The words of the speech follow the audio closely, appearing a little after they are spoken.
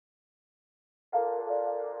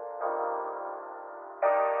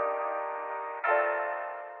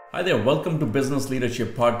Hi there, welcome to Business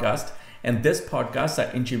Leadership Podcast. In this podcast,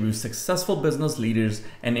 I interview successful business leaders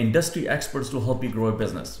and industry experts to help you grow a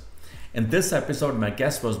business. In this episode, my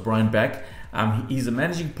guest was Beck. He's a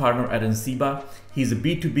managing partner at Enceba. He's a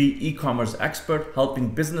B2B e-commerce expert, helping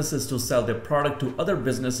businesses to sell their product to other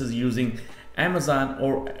businesses using Amazon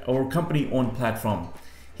or company-owned platform.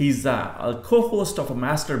 He's a co-host of a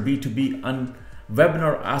master B2B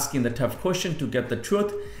webinar asking the tough question to get the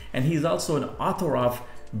truth, and he's also an author of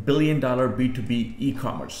billion-dollar B2B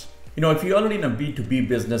e-commerce. You know, if you're already in a B2B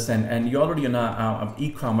business and you're already in a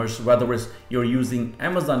e-commerce, whether it's you're using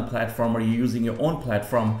Amazon platform or you're using your own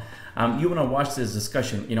platform, you want to watch this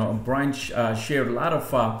discussion. You know, Brian shared a lot of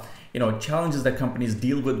challenges that companies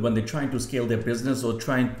deal with when they're trying to scale their business or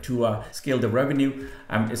trying to scale their revenue.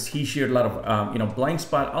 He shared a lot of blind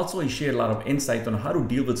spot. Also, he shared a lot of insight on how to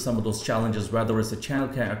deal with some of those challenges, whether it's a channel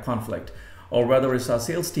conflict, or whether it's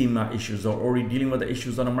sales team issues, or dealing with the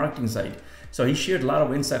issues on the marketing side. So he shared a lot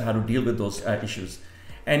of insight how to deal with those issues.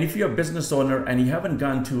 And if you're a business owner and you haven't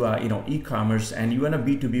gone to e-commerce and you're in a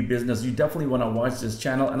B2B business, you definitely want to watch this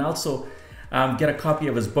channel and also get a copy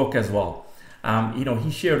of his book as well.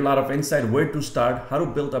 He shared a lot of insight where to start, how to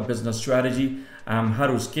build a business strategy, how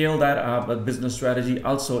to scale that business strategy.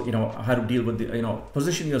 Also, how to deal with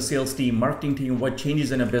position your sales team, marketing team, what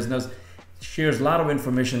changes in a business. Shares a lot of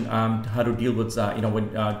information how to deal with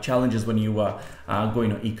challenges when you go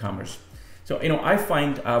into e-commerce. So I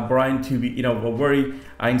find Brian to be very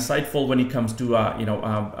insightful when it comes to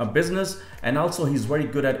a business, and also he's very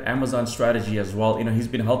good at Amazon strategy as well. He's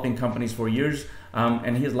been helping companies for years,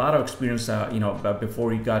 and he has a lot of experience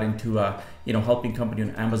before he got into helping company on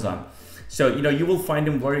Amazon. So you will find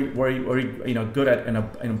him very good at in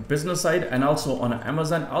a business side and also on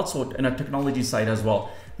Amazon, also in a technology side as well.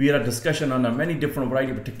 We had a discussion on a many different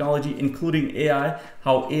variety of technology, including AI,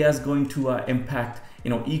 how AI is going to impact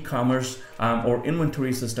e-commerce or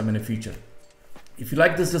inventory system in the future. If you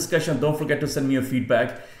like this discussion, don't forget to send me your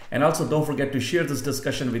feedback, and also don't forget to share this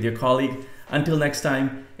discussion with your colleague. Until next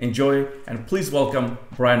time, enjoy, and please welcome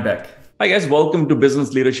Brian Beck. Hi guys, welcome to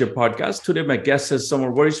Business Leadership Podcast. Today my guest is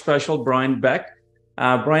someone very special, Brian Beck.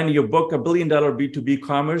 Brian, your book, A $1 Billion B2B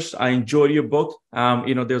Commerce. I enjoyed your book.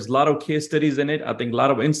 There's a lot of case studies in it. I think a lot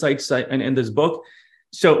of insights in this book.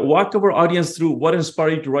 So walk our audience through what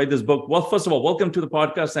inspired you to write this book. Well, first of all, welcome to the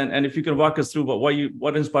podcast. And if you can walk us through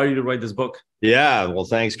what inspired you to write this book. Yeah, well,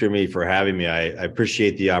 thanks, Gurmeet, for having me. I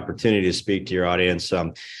appreciate the opportunity to speak to your audience.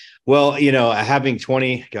 Having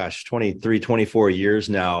 23, 24 years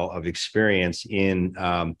now of experience in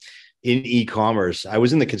e-commerce. I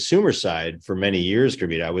was in the consumer side for many years,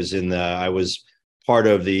 Gurmeet. I was part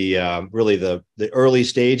of the early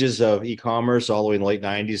stages of e-commerce all the way in the late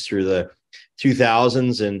 90s through the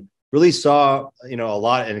 2000s, and really saw a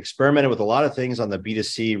lot and experimented with a lot of things on the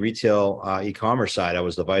B2C retail e-commerce side. I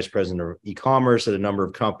was the vice president of e-commerce at a number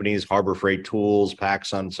of companies, Harbor Freight Tools,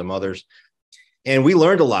 PacSun, some others. And we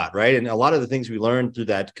learned a lot, right? And a lot of the things we learned through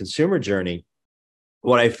that consumer journey,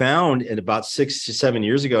 what I found in about 6 to 7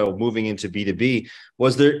 years ago, moving into B2B,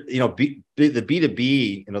 was the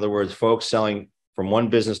B2B, in other words, folks selling from one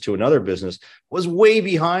business to another business, was way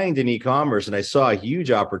behind in e-commerce. And I saw a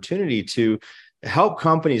huge opportunity to help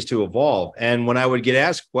companies to evolve. And when I would get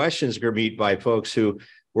asked questions, Gurmeet, by folks who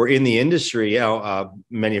were in the industry,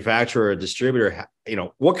 manufacturer, distributor,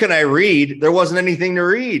 what can I read? There wasn't anything to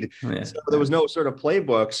read. Oh, yeah. So there was no sort of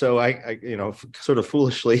playbook. So I sort of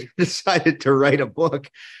foolishly decided to write a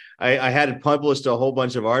book. I had published a whole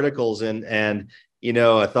bunch of articles and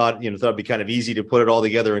I thought it'd be kind of easy to put it all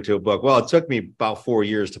together into a book. Well, it took me about 4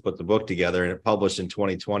 years to put the book together, and it published in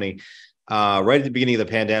 2020, right at the beginning of the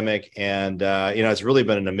pandemic. And, it's really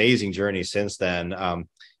been an amazing journey since then.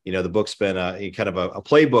 The book's been a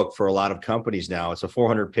playbook for a lot of companies now. It's a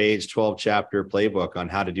 400-page, 12-chapter playbook on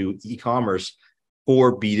how to do e-commerce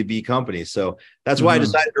for B2B companies. So that's why I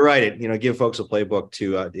decided to write it, give folks a playbook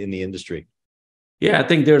to in the industry. Yeah, I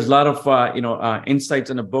think there's a lot of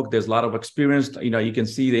insights in the book. There's a lot of experience. You can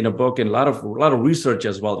see in a book, and a lot of research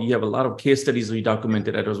as well. You have a lot of case studies we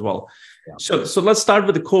documented it as well. Yeah. So let's start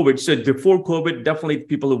with the COVID. So before COVID, definitely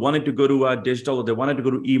people who wanted to go to digital, or they wanted to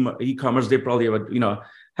go to e-commerce, they probably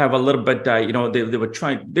have a little bit.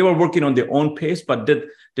 They were working on their own pace. But did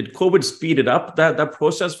COVID speed it up that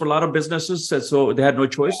process for a lot of businesses? So they had no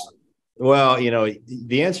choice. Well,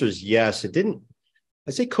 the answer is yes. It didn't.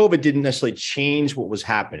 I'd say COVID didn't necessarily change what was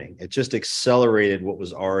happening. It just accelerated what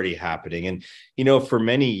was already happening. And, for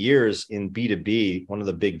many years in B2B, one of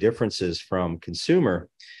the big differences from consumer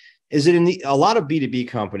is that in a lot of B2B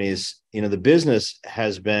companies, the business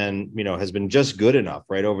has been just good enough,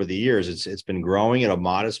 right? Over the years, it's been growing at a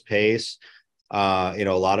modest pace. A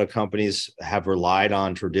lot of companies have relied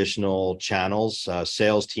on traditional channels,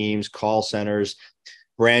 sales teams, call centers,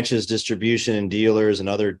 branches, distribution and dealers, and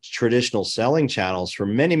other traditional selling channels for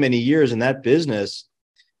many, many years. And that business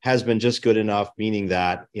has been just good enough, meaning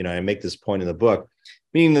that, I make this point in the book,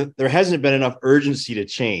 meaning that there hasn't been enough urgency to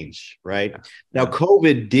change, right? Now,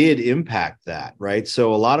 COVID did impact that, right?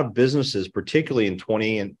 So a lot of businesses, particularly in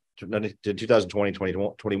 2020,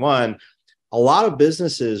 2021, a lot of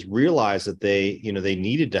businesses realized that they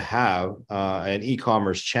needed to have an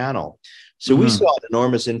e-commerce channel. So we saw an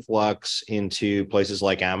enormous influx into places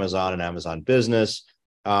like Amazon and Amazon Business,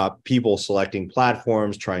 people selecting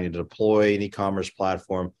platforms, trying to deploy an e-commerce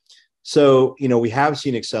platform. So, we have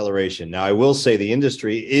seen acceleration. Now, I will say the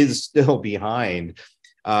industry is still behind,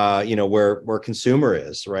 where consumer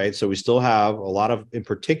is, right? So we still have a lot of, in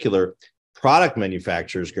particular, product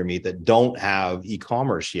manufacturers, Gurmeet, that don't have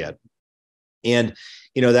e-commerce yet. And,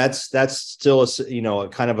 that's still a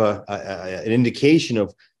kind of an indication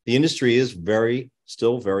of the industry is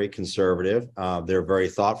still very conservative. They're very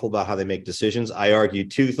thoughtful about how they make decisions. I argue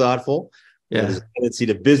too thoughtful. There's a tendency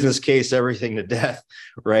to business case everything to death,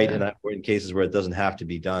 right? And in cases where it doesn't have to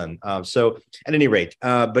be done. So at any rate,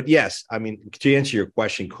 but yes, I mean, to answer your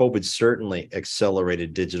question, COVID certainly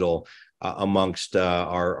accelerated digital amongst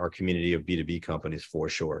our community of B2B companies for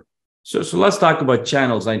sure. So let's talk about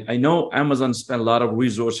channels. I know Amazon spent a lot of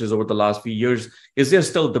resources over the last few years. Is there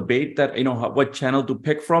still debate that, what channel to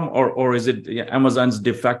pick from, or is it Amazon's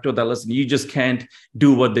de facto that, listen, you just can't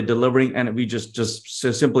do what they're delivering and we just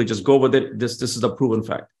simply go with it? This is a proven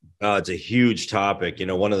fact. It's a huge topic.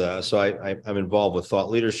 I'm involved with thought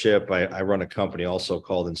leadership. I run a company also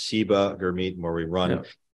called Insiba, Gurmeet, where we run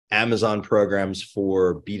Amazon programs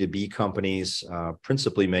for B2B companies,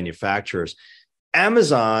 principally manufacturers.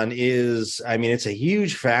 Amazon is, it's a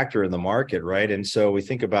huge factor in the market, right? And so we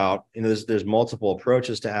think about, there's multiple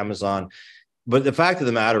approaches to Amazon, but the fact of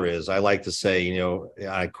the matter is, I like to say,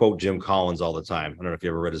 I quote Jim Collins all the time. I don't know if you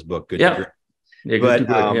ever read his book, Good to Great. Yeah, good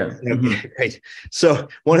to great. Right. So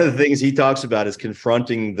one of the things he talks about is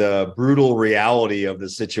confronting the brutal reality of the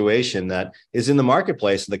situation that is in the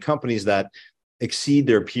marketplace, and the companies that exceed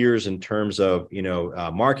their peers in terms of,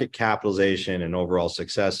 market capitalization and overall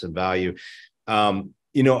success and value.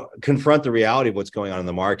 Confront the reality of what's going on in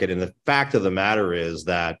the market. And the fact of the matter is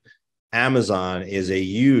that Amazon is a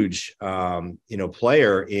huge,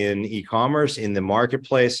 player in e-commerce, in the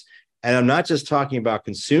marketplace. And I'm not just talking about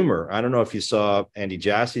consumer. I don't know if you saw Andy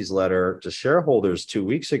Jassy's letter to shareholders 2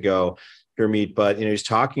 weeks ago, Gurmeet, but, he's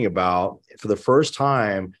talking about, for the first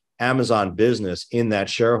time, Amazon Business in that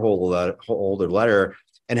shareholder letter,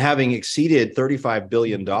 and having exceeded $35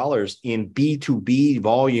 billion in B2B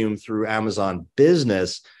volume through Amazon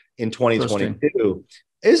Business in 2022.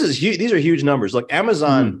 These are huge numbers. Look,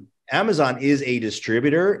 Amazon is a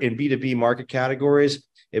distributor in B2B market categories.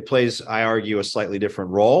 It plays, I argue, a slightly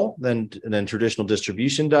different role than traditional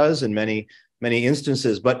distribution does in many, many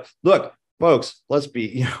instances. But look, folks, let's be,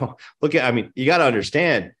 you got to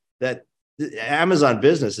understand that Amazon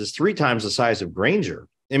Business is 3 times the size of Grainger.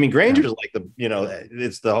 Grainger is like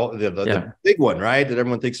it's the big one, right? That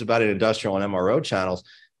everyone thinks about in industrial and MRO channels.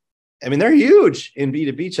 They're huge in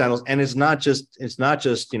B2B channels, and it's not just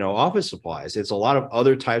office supplies. It's a lot of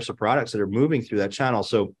other types of products that are moving through that channel.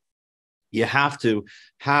 So you have to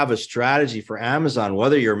have a strategy for Amazon,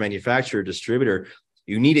 whether you're a manufacturer or distributor.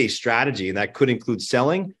 You need a strategy, and that could include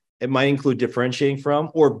selling. It might include differentiating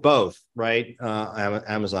from, or both, right?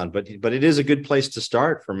 Amazon, but it is a good place to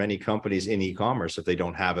start for many companies in e-commerce if they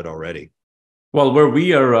don't have it already. Well, where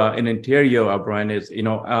we are in Ontario, Brian, is,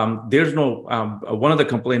 there's no, one of the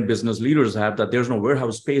complaint business leaders have that there's no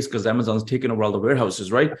warehouse space because Amazon's taken over all the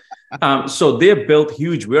warehouses, right? So they've built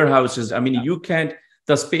huge warehouses. You can't,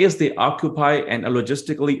 the space they occupy and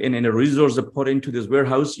logistically and in a resource they put into this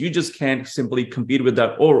warehouse, you just can't simply compete with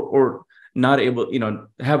that or not able,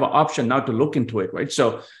 have an option not to look into it, right?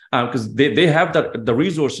 So, because they have the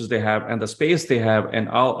resources they have and the space they have and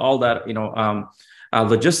all that,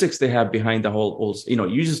 logistics they have behind the whole,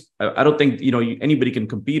 I don't think, anybody can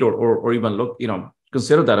compete or even look,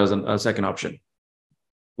 consider that as a second option.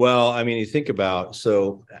 Well, you think about,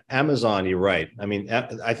 so Amazon, you're right.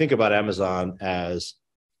 I think about Amazon as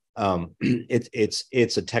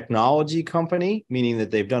it's a technology company, meaning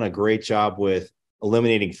that they've done a great job with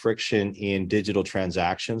eliminating friction in digital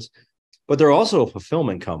transactions, but they're also a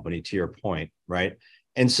fulfillment company, to your point, right?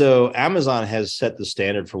 And so Amazon has set the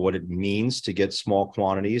standard for what it means to get small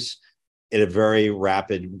quantities in a very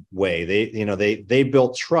rapid way. They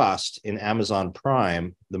built trust in Amazon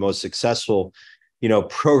Prime, the most successful,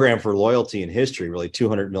 program for loyalty in history, really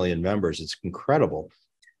 200 million members. It's incredible.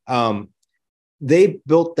 they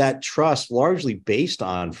built that trust largely based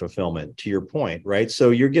on fulfillment, to your point, right? So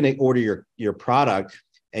you're going to order your product,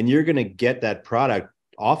 and you're going to get that product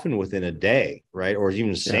often within a day, right? Or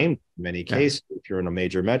even the same in many cases if you're in a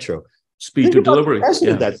major metro. Speed to delivery.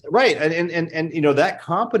 That's right. And that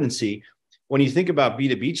competency, when you think about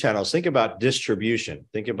B2B channels, think about distribution.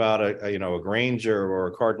 Think about a Grainger or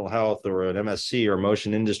a Cardinal Health or an MSC or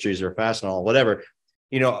Motion Industries or Fastenal, whatever.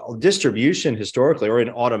 Distribution historically, or in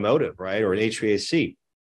automotive, right, or in HVAC,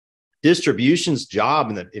 distribution's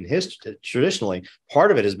job in history, traditionally,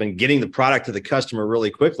 part of it has been getting the product to the customer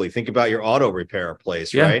really quickly. Think about your auto repair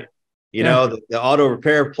place, right? The auto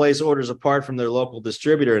repair place orders a part from their local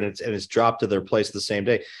distributor, and it's dropped to their place the same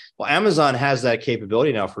day. Well, Amazon has that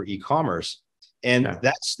capability now for e-commerce, and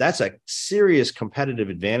that's a serious competitive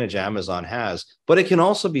advantage Amazon has. But it can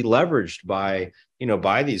also be leveraged by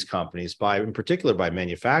these companies, in particular by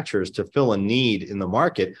manufacturers, to fill a need in the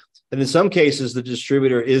market. And in some cases, the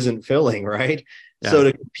distributor isn't filling, right? So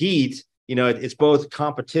to compete, it's both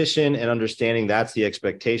competition and understanding that's the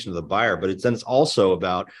expectation of the buyer, but it's also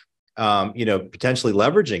about potentially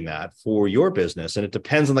leveraging that for your business. And it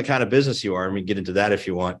depends on the kind of business you are. And we can get into that if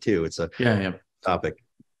you want to. It's a topic.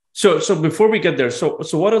 So before we get there, so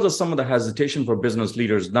what are some of the hesitation for business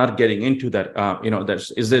leaders not getting into that?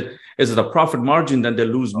 Is it a profit margin that they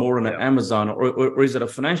lose more on Amazon, or is it a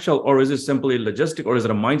financial, or is it simply logistic, or is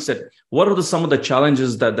it a mindset? What are some of the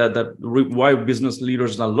challenges why business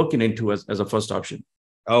leaders are not looking into as a first option?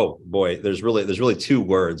 Oh boy, there's really two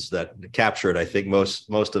words that capture it. I think most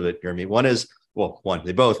of it, Gurmeet.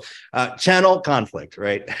 They both channel conflict,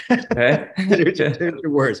 right? Okay. Two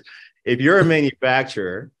words. If you're a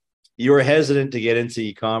manufacturer, you're hesitant to get into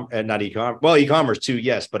e-commerce too,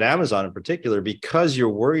 yes, but Amazon in particular, because you're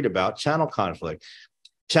worried about channel conflict.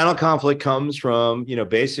 Channel conflict comes from,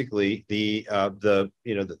 basically another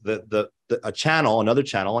channel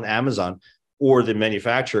on Amazon or the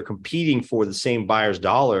manufacturer competing for the same buyer's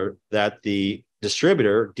dollar that the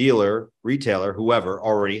distributor, dealer, retailer, whoever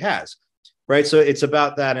already has. Right. So it's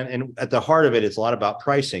about that. And at the heart of it, it's a lot about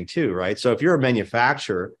pricing too, right? So if you're a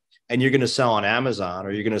manufacturer and you're going to sell on Amazon,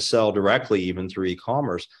 or you're going to sell directly even through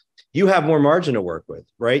e-commerce, you have more margin to work with,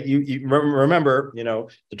 right? You remember,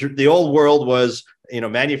 the old world was,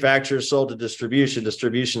 manufacturers sold to distribution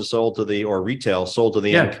sold to retail sold to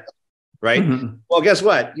the end, right? Mm-hmm. Well, guess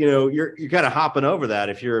what? You're kind of hopping over that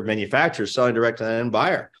if you're a manufacturer selling direct to the end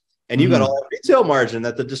buyer, and you've got all that retail margin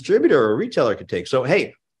that the distributor or retailer could take. So,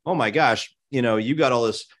 hey, oh my gosh, you got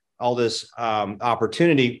all this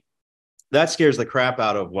opportunity. That scares the crap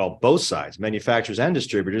out of, both sides, manufacturers and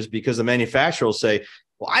distributors, because the manufacturer will say,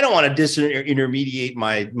 well, I don't want to disintermediate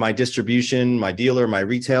my distribution, my dealer, my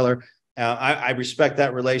retailer. I respect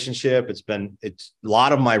that relationship. It's a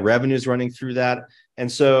lot of my revenues running through that. And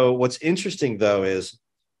so what's interesting, though, is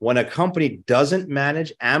when a company doesn't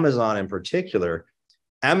manage Amazon in particular,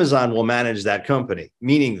 Amazon will manage that company,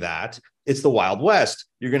 meaning that it's the Wild West.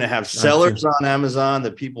 You're going to have sellers on Amazon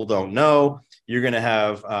that people don't know. You're going to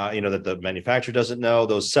have, that the manufacturer doesn't know.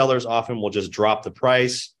 Those sellers often will just drop the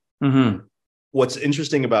price. Mm-hmm. What's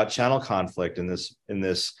interesting about channel conflict in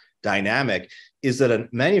this dynamic is that a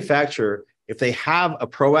manufacturer, if they have a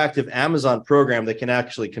proactive Amazon program, they can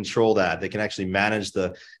actually control that. They can actually manage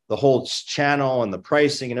the whole channel and the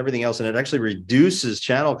pricing and everything else. And it actually reduces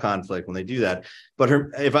channel conflict when they do that. But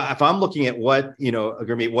if I'm looking at what,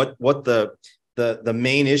 Gurmeet, what the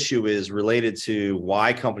main issue is related to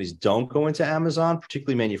why companies don't go into Amazon,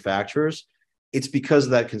 particularly manufacturers, it's because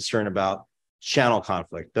of that concern about channel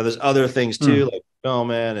conflict. Now, there's other things too, like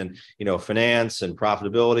fulfillment and, finance and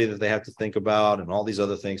profitability that they have to think about and all these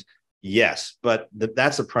other things. Yes, but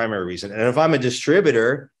that's the primary reason. And if I'm a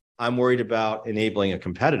distributor, I'm worried about enabling a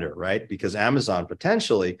competitor, right? Because Amazon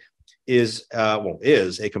potentially is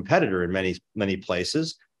a competitor in many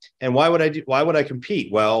places. And why would I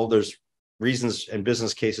compete? Well, there's reasons and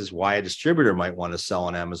business cases why a distributor might want to sell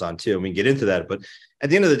on Amazon too. And we can get into that. But at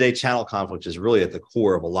the end of the day, channel conflict is really at the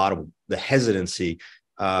core of a lot of the hesitancy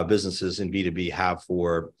businesses in B2B have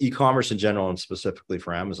for e-commerce in general and specifically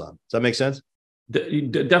for Amazon. Does that make sense?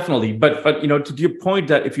 Definitely. But to your point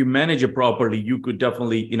that if you manage it properly, you could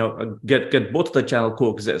definitely, get both of the channel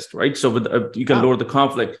coexist, right? So you can lower the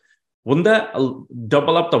conflict. Wouldn't that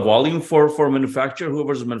double up the volume for a manufacturer,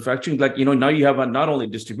 whoever's manufacturing? Now you have not only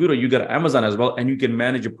distributor, you got Amazon as well, and you can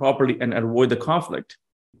manage it properly and avoid the conflict.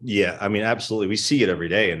 Yeah, I mean, absolutely. We see it every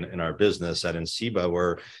day in our business at Insiba,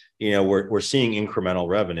 where, we're seeing incremental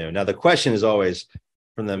revenue. Now, the question is always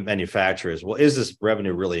from the manufacturers, well, is this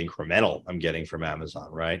revenue really incremental I'm getting from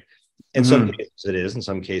Amazon, right? In some cases it is, in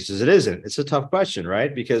some cases it isn't. It's a tough question,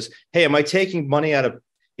 right? Because, hey, am I taking money out of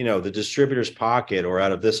the distributor's pocket or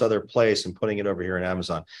out of this other place and putting it over here in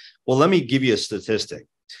Amazon. Well, let me give you a statistic.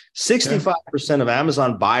 65% of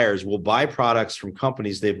Amazon buyers will buy products from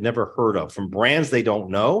companies they've never heard of, from brands they don't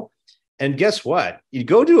know. And guess what? You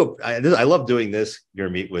go to I love doing this,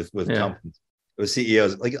 Gurmeet, with companies, with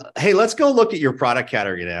CEOs. Like, hey, let's go look at your product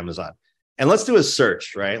category at Amazon. And let's do a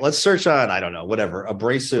search, right? Let's search on, I don't know, whatever,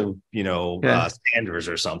 abrasive, sanders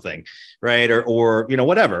or something, right? Or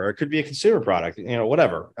whatever. Or it could be a consumer product,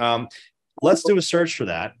 whatever. Let's do a search for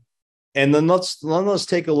that. And then let's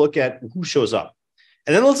take a look at who shows up.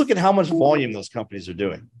 And then let's look at how much volume those companies are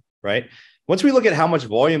doing, right? Once we look at how much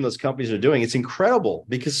volume those companies are doing, it's incredible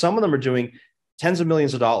because some of them are doing tens of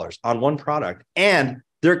millions of dollars on one product. And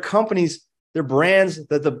they're companies, they're brands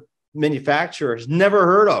that the manufacturer has never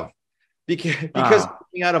heard of. Because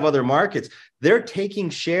coming out of other markets, they're taking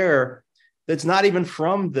share that's not even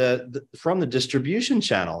from the distribution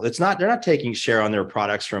channel. They're not taking share on their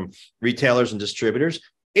products from retailers and distributors.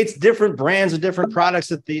 It's different brands and different products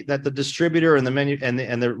that the distributor and the menu and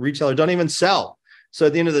the retailer don't even sell. So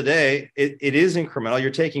at the end of the day, it is incremental.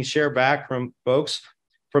 You're taking share back from folks,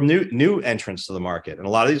 from new entrants to the market. And a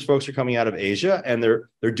lot of these folks are coming out of Asia, and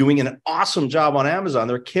they're doing an awesome job on Amazon.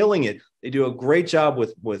 They're killing it. They do a great job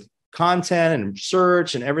with content and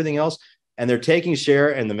search and everything else. And they're taking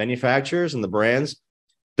share, and the manufacturers and the brands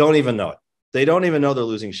don't even know it. They don't even know they're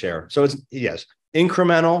losing share. So it's, yes,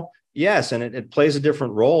 incremental. Yes. And it plays a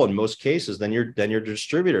different role in most cases than your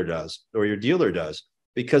distributor does or your dealer does,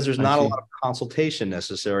 because there's not a lot of consultation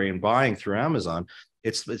necessary in buying through Amazon.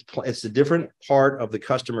 It's a different part of the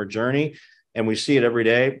customer journey, and we see it every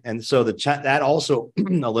day. And so that also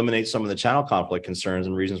eliminates some of the channel conflict concerns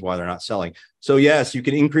and reasons why they're not selling. So yes, you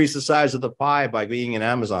can increase the size of the pie by being in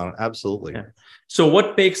Amazon. Absolutely. Yeah. So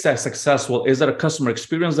what makes that successful? Is that a customer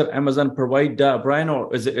experience that Amazon provide, Brian,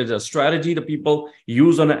 or is it a strategy that people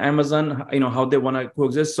use on Amazon, how they want to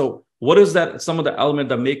coexist? So what is that, some of the elements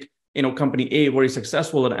that make company A very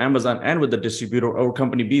successful on Amazon and with the distributor, or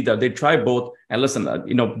company B that they try both and listen,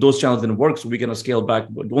 those channels didn't work, so we're going to scale back,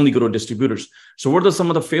 but only go to distributors. So what are some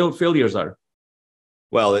of the failures are?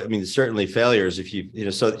 Well, I mean, certainly failures if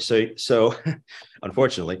so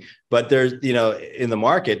unfortunately, but there's, in the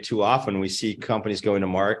market too often we see companies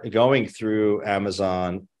going through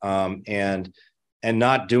Amazon and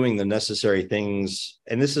not doing the necessary things.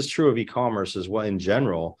 And this is true of e-commerce as well in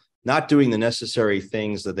general, not doing the necessary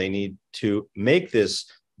things that they need to make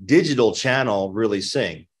this digital channel really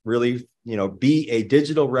sing, really, be a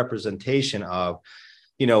digital representation of,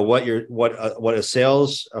 what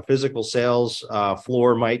a physical sales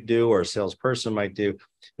floor might do, or a salesperson might do.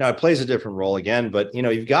 Now it plays a different role again, but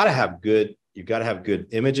you've got to have good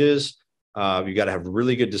images. You've got to have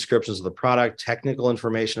really good descriptions of the product, technical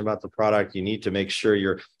information about the product. You need to make sure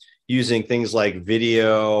you're using things like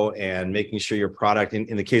video and making sure your product,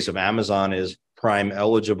 in the case of Amazon, is Prime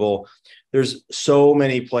eligible. There's so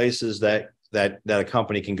many places that a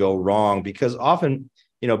company can go wrong, because often,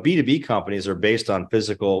 B2B companies are based on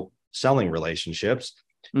physical selling relationships.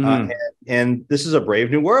 And this is a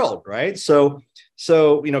brave new world, right? So,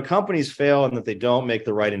 companies fail in that they don't make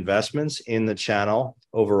the right investments in the channel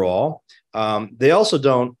overall. They also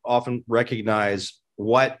don't often recognize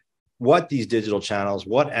what these digital channels,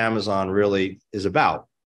 what Amazon really is about.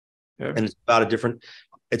 Yeah. And it's about a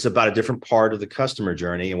different part of the customer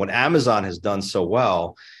journey. And what Amazon has done so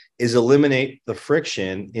well is eliminate the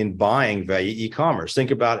friction in buying via e-commerce.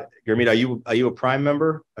 Think about it, Gurmeet. Are you a Prime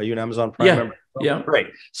member? Are you an Amazon Prime member? Yeah. Great.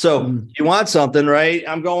 So you want something, right?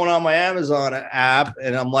 I'm going on my Amazon app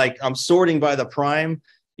and I'm sorting by the Prime,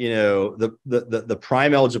 the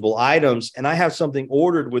Prime eligible items, and I have something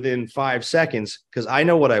ordered within 5 seconds because I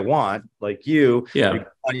know what I want. Like you're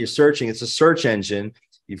searching. It's a search engine.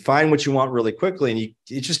 You find what you want really quickly, and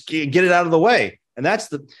you just get it out of the way. And that's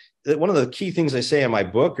one of the key things I say in my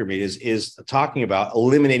book, Gurmeet, is talking about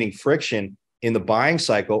eliminating friction in the buying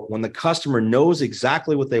cycle. When the customer knows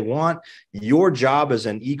exactly what they want, your job as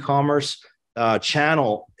an e-commerce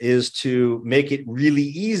channel is to make it really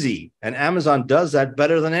easy. And Amazon does that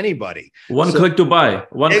better than anybody. One click to buy,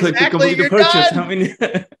 click to complete the purchase. Done. I mean,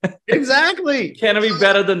 exactly. Can't be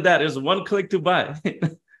better than that. It's one click to buy.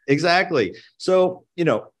 Exactly. So,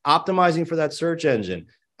 optimizing for that search engine.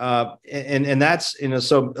 And that's,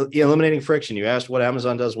 so eliminating friction. You asked what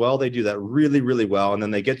Amazon does well. They do that really, really well. And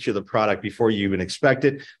then they get you the product before you even expect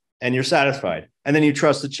it, and you're satisfied. And then you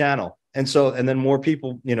trust the channel. And then more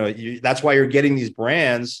people, that's why you're getting these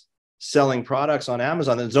brands selling products on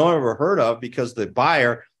Amazon that no one ever heard of, because the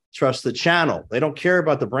buyer trusts the channel. They don't care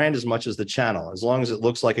about the brand as much as the channel. As long as it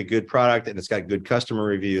looks like a good product and it's got good customer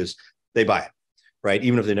reviews, they buy it, right?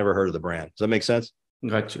 Even if they never heard of the brand. Does that make sense?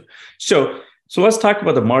 Got you. So let's talk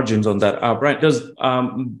about the margins on that. Brian, does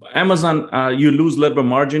Amazon you lose a little bit of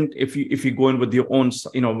margin if you go in with your own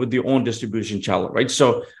with your own distribution channel, right?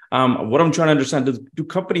 So what I'm trying to understand is, do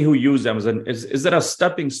company who use Amazon is that a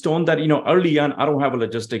stepping stone that early on I don't have a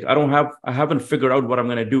logistic, I haven't figured out what I'm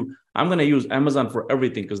going to do. I'm going to use Amazon for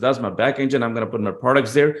everything because that's my back engine. I'm going to put my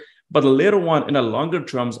products there. But later on, in a longer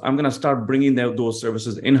terms, I'm going to start bringing those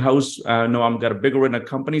services in-house. No, I'm got a bigger in a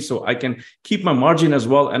company, so I can keep my margin as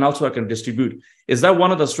well, and also I can distribute. Is that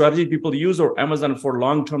one of the strategies people use, or Amazon for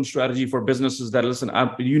long-term strategy for businesses that listen?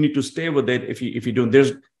 You need to stay with it if you don't.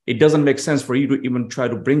 It doesn't make sense for you to even try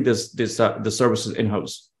to bring the services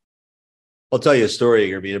in-house. I'll tell you a story,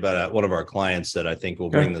 Gurmeet, about one of our clients that I think will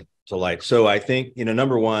bring this to light. So I think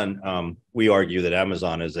number one, we argue that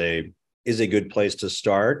Amazon is a good place to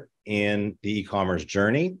start in the e-commerce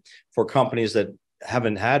journey for companies that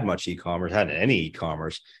haven't had much e-commerce, had any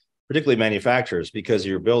e-commerce, particularly manufacturers, because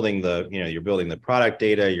you're building the product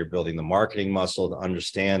data, you're building the marketing muscle to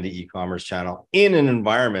understand the e-commerce channel in an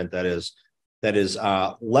environment that is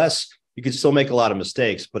less. You can still make a lot of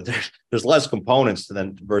mistakes, but there's less components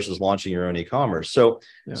than versus launching your own e-commerce. So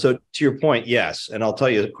to your point, yes. And I'll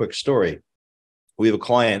tell you a quick story. We have a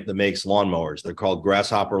client that makes lawnmowers. They're called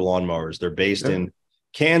Grasshopper lawnmowers. They're based in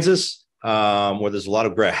Kansas, where there's a lot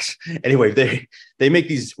of grass. Anyway, they make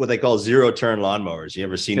these what they call zero-turn lawnmowers. You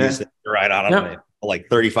ever seen these things? Right on them, like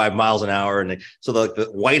 35 miles an hour, and so the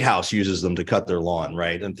White House uses them to cut their lawn,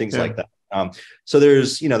 right, and things like that. So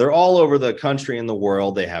there's they're all over the country and the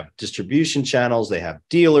world. They have distribution channels. They have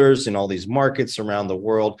dealers in all these markets around the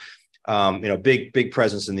world. Big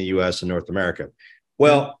presence in the U.S. and North America.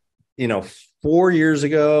 Well, 4 years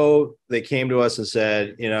ago, they came to us and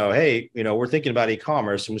said, hey, we're thinking about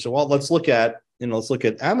e-commerce. And we said, well, let's look at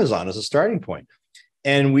Amazon as a starting point.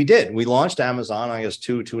 And we did. We launched Amazon, I guess,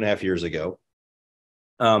 two and a half years ago.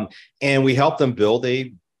 And we helped them build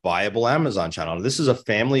a viable Amazon channel. This is a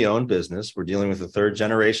family-owned business. We're dealing with the third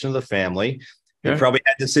generation of the family. You probably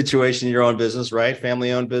had this situation in your own business, right?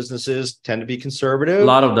 Family-owned businesses tend to be conservative. A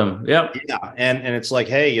lot of them, yeah. And it's like,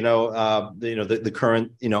 hey, the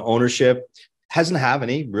current ownership hasn't have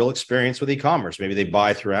any real experience with e-commerce. Maybe they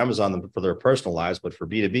buy through Amazon for their personal lives, but for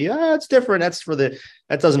B2B, it's different.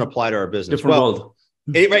 That doesn't apply to our business. Different world.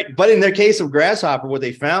 Right. But in their case of Grasshopper, what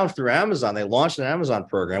they found through Amazon, they launched an Amazon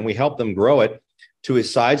program. We helped them grow it to a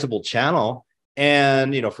sizable channel.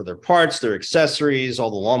 And, for their parts, their accessories, all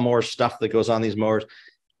the lawnmower stuff that goes on these mowers.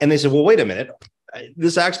 And they said, well, wait a minute,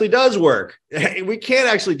 this actually does work. We can't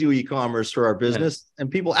actually do e-commerce for our business. And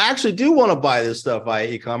people actually do want to buy this stuff via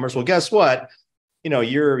e-commerce. Well, guess what? A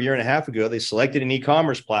year and a half ago, they selected an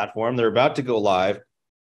e-commerce platform. They're about to go live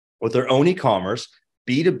with their own e-commerce,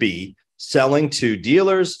 B2B, selling to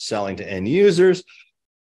dealers, selling to end users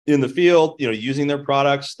in the field, using their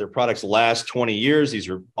products. Their products last 20 years. These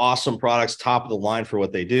are awesome products, top of the line for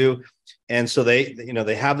what they do. And so they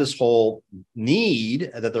have this whole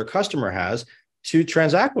need that their customer has to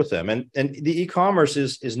transact with them. And the e-commerce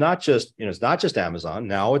is not just, it's not just Amazon.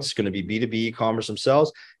 Now it's going to be B2B e-commerce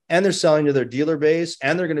themselves, and they're selling to their dealer base,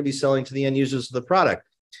 and they're going to be selling to the end users of the product.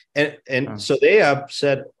 And so they have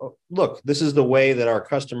said, look, this is the way that our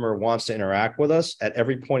customer wants to interact with us at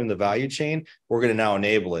every point in the value chain. We're going to now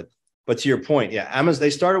enable it. But to your point, Amazon, they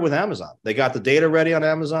started with Amazon. They got the data ready on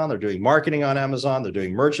Amazon. They're doing marketing on Amazon. They're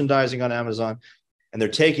doing merchandising on Amazon. And they're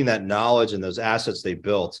taking that knowledge and those assets they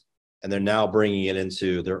built, and they're now bringing it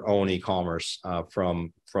into their own e-commerce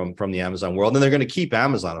from the Amazon world. And they're going to keep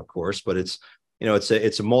Amazon, of course, but it's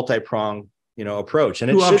a multi-pronged approach.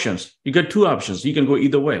 And two options. You got two options. You can go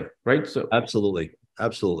either way, right? So absolutely.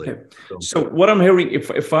 Okay. So what I'm hearing,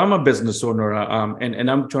 if I'm a business owner, and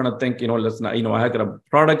I'm trying to think, let's not, I got a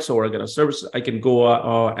products or I got a service, I can go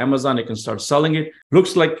Amazon, I can start selling it.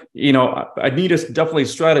 Looks like, I need definitely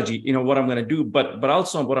strategy, what I'm going to do. But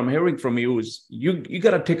also what I'm hearing from you is you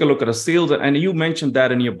got to take a look at a sales. And you mentioned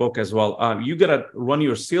that in your book as well. You got to run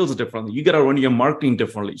your sales differently. You got to run your marketing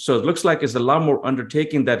differently. So it looks like it's a lot more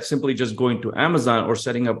undertaking than simply just going to Amazon or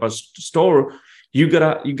setting up a store. You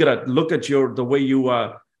gotta look at the way you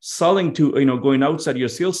are selling to, going outside, your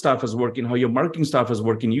sales staff is working, how your marketing staff is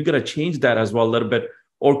working. You gotta change that as well a little bit,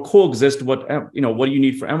 or coexist what you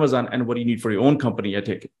need for Amazon and what you need for your own company. I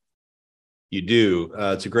take it. You do.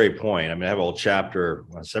 It's a great point. I mean, I have a whole chapter,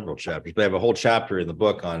 several chapters, but I have a whole chapter in the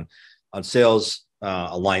book on sales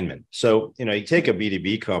alignment. So, you take a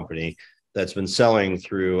B2B company that's been selling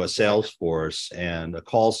through a sales force and a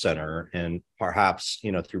call center and perhaps,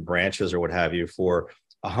 through branches or what have you for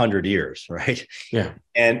 100 years, right? Yeah.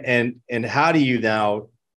 And how do you now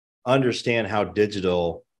understand how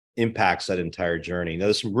digital impacts that entire journey? Now,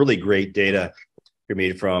 there's some really great data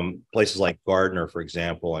Gurmeet, from places like Gardner, for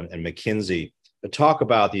example, and McKinsey, to talk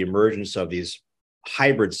about the emergence of these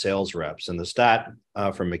hybrid sales reps. And the stat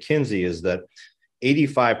from McKinsey is that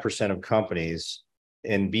 85% of companies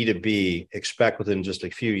in B2B expect within just a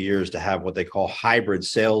few years to have what they call hybrid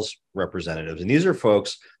sales representatives. And these are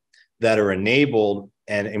folks that are enabled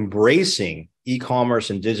and embracing e-commerce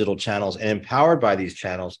and digital channels and empowered by these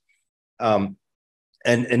channels, and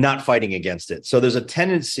not fighting against it. So there's a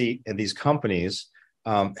tendency in these companies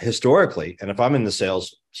historically, and if I'm in the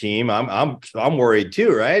sales team, I'm worried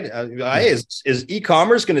too, right? Is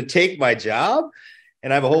e-commerce going to take my job?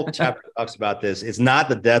 And I have a whole chapter that talks about this. It's not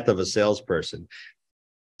the death of a salesperson.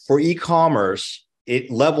 For e-commerce, it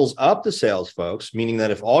levels up the sales folks, meaning that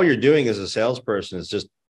if all you're doing as a salesperson is just,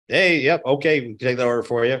 hey, yep, okay, we can take that order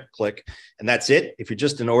for you, click, and that's it. If you're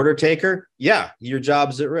just an order taker, yeah, your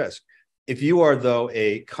job's at risk. If you are, though,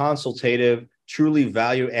 a consultative, truly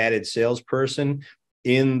value-added salesperson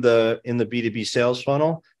in the B2B sales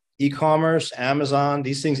funnel, e-commerce, Amazon,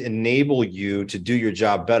 these things enable you to do your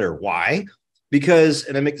job better. Why? Because,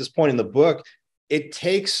 and I make this point in the book, it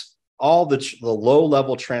takes all the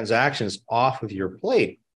low-level transactions off of your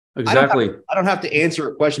plate. Exactly. I don't have to answer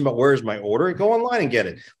a question about where's my order. Go online and get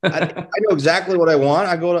it. I know exactly what I want.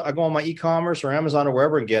 I go on my e-commerce or Amazon or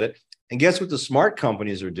wherever and get it. And guess what the smart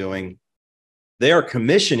companies are doing? They are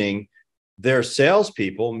commissioning their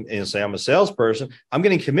salespeople, and say, I'm a salesperson. I'm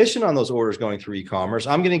getting commission on those orders going through e-commerce.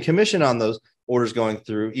 I'm getting commission on those orders going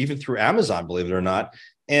through, even through Amazon, believe it or not.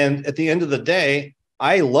 And at the end of the day,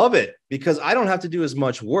 I love it because I don't have to do as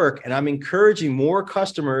much work, and I'm encouraging more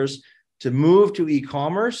customers to move to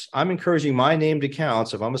e-commerce. I'm encouraging my named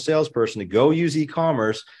accounts, if I'm a salesperson, to go use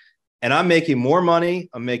e-commerce, and I'm making more money.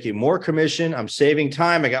 I'm making more commission. I'm saving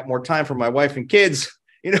time. I got more time for my wife and kids.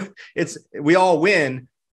 We all win,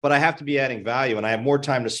 but I have to be adding value, and I have more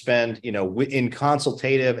time to spend, in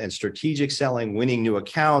consultative and strategic selling, winning new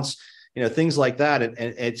accounts, things like that. And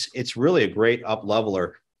it's really a great up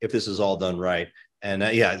leveler if this is all done right.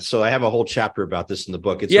 And so I have a whole chapter about this in the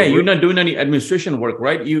book. You're not doing any administration work,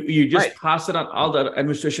 right? You just right. pass it on, all the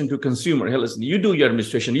administration to consumer. Hey, listen, you do your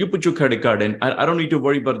administration. You put your credit card in. I don't need to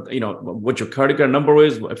worry about what your credit card number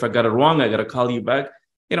is. If I got it wrong, I got to call you back.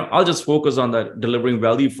 I'll just focus on that, delivering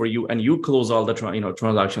value for you, and you close all the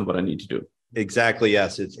transaction what I need to do. Exactly.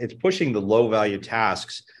 Yes, it's pushing the low value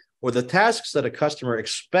tasks, or the tasks that a customer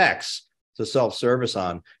expects to self-service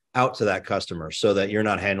on, out to that customer, so that you're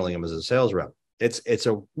not handling them as a sales rep. It's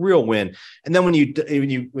a real win. And then when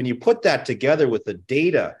you put that together with the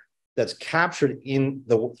data that's captured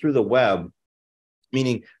through the web,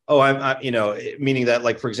 meaning meaning that,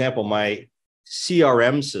 like, for example, my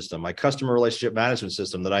CRM system, my customer relationship management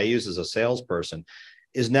system that I use as a salesperson,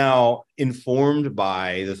 is now informed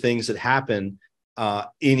by the things that happen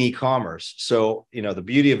in e-commerce. So, the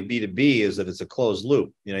beauty of B2B is that it's a closed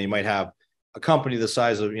loop. You might have a company the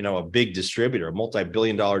size of, a big distributor, a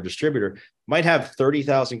multi-billion-dollar distributor, might have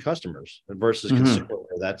 30,000 customers versus consumer,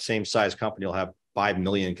 that same size company will have 5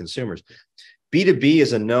 million consumers. B2B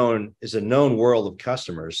is a known world of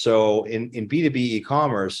customers. So in B2B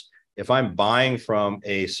e-commerce, if I'm buying from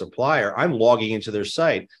a supplier, I'm logging into their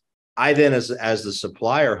site. I then, as the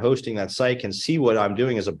supplier hosting that site, can see what I'm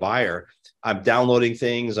doing as a buyer. I'm downloading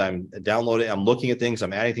things, I'm looking at things,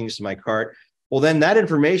 I'm adding things to my cart. Well, then that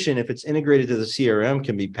information, if it's integrated to the CRM,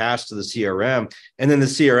 can be passed to the CRM. And then the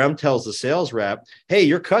CRM tells the sales rep, hey,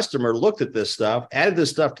 your customer looked at this stuff, added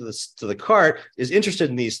this stuff to the cart, is interested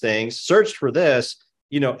in these things, searched for this.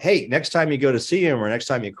 Hey, next time you go to see him or next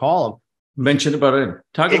time you call him, mention about it.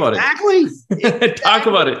 Talk about it. Exactly. Talk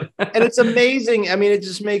about it. And it's amazing. I mean, it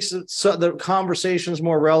just makes the conversations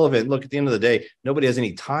more relevant. Look, at the end of the day, nobody has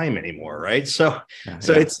any time anymore, right? So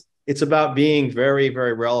it's about being very,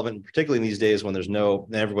 very relevant, particularly in these days when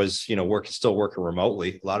everybody's, still working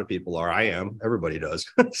remotely. A lot of people are. I am. Everybody does.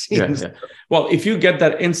 Well, if you get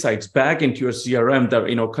that insights back into your CRM,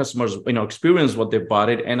 that customers experience what they bought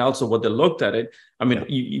it and also what they looked at it. I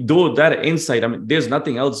mean, though that insight, there's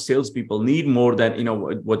nothing else salespeople need more than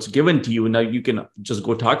what's given to you. Now you can just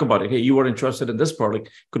go talk about it. Hey, you were interested in this product.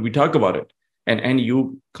 Could we talk about it? And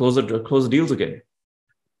you close the deals again.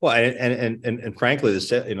 Well, and frankly,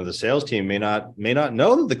 the sales team may not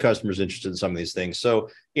know that the customer is interested in some of these things. So,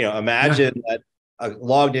 imagine that a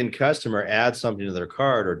logged in customer adds something to their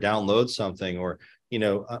cart or downloads something, or,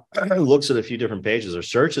 looks at a few different pages or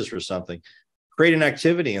searches for something. Create an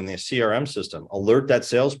activity in the CRM system. Alert that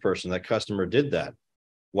salesperson that customer did that.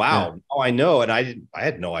 Wow. Now I know, and I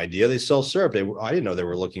had no idea they self-served. I didn't know they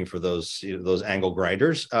were looking for those angle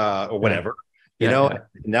grinders or whatever.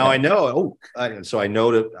 Now I know. So I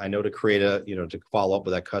know to create to follow up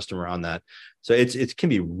with that customer on that. So it can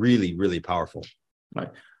be really, really powerful. Right.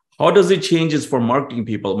 How does it changes for marketing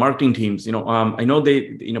people, marketing teams? I know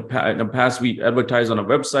they, in the past we advertise on a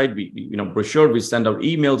website, we brochure, we send out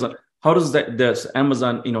emails. How does this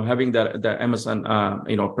Amazon, having that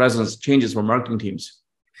Amazon, presence changes for marketing teams?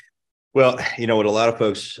 Well, what a lot of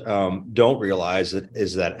folks don't realize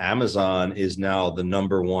is that Amazon is now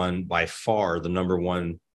by far the number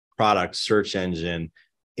one product search engine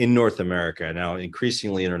in North America. Now,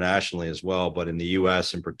 increasingly internationally as well, but in the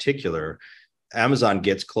US in particular, Amazon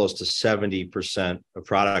gets close to 70% of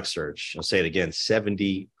product search. I'll say it again,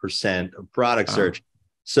 70% of product search.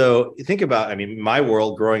 So think about, my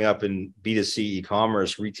world growing up in B2C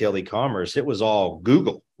e-commerce, retail e-commerce, it was all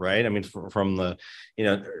Google, right? From the,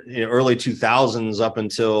 early 2000s up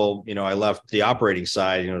until, I left the operating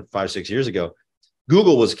side, 5-6 years ago,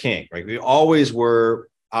 Google was king, right? We always were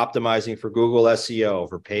optimizing for Google SEO,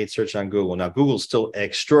 for paid search on Google. Now, Google's still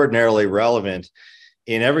extraordinarily relevant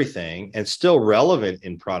in everything and still relevant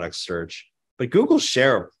in product search, but Google's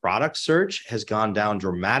share of product search has gone down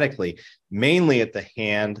dramatically, mainly at the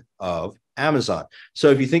hand of Amazon. So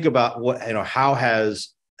if you think about how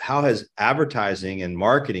has advertising and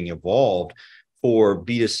marketing evolved for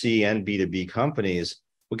B2C and B2B companies?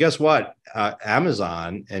 Well, guess what?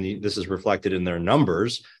 Amazon, and this is reflected in their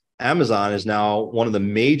numbers, Amazon is now one of the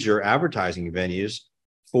major advertising venues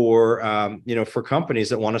for companies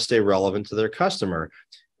that want to stay relevant to their customer.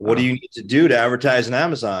 What do you need to do to advertise on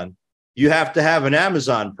Amazon? You have to have an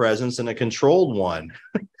Amazon presence and a controlled one.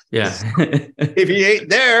 Yeah. If you ain't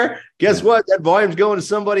there, guess what? That volume's going to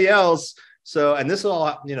somebody else. So, and this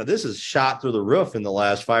this is shot through the roof in the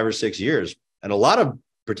last 5 or 6 years. And a lot of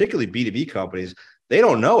particularly B2B companies, they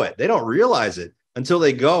don't know it. They don't realize it until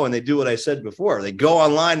they go and they do what I said before. They go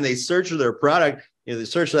online and they search for their product. They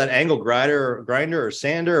search for that angle grinder or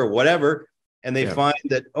sander or whatever, and they find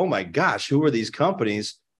that, oh my gosh, who are these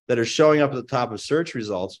companies that are showing up at the top of search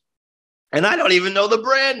results? And I don't even know the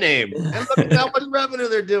brand name. And look at how much revenue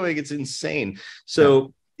they're doing. It's insane.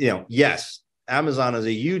 So, yes, Amazon is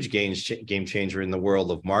a huge game changer in the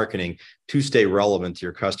world of marketing to stay relevant to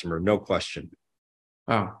your customer. No question.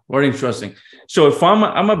 Wow, very interesting. So if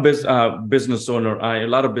I'm a business owner, a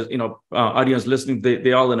lot of audience listening,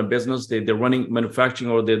 they all in a business, they're running manufacturing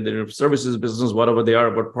or they're services business, whatever they are,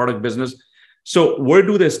 about product business. So where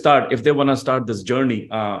do they start if they want to start this journey,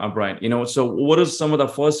 Brian? So what are some of the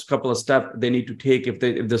first couple of steps they need to take if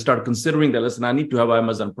they start considering that, listen, I need to have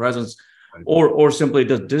Amazon presence, or simply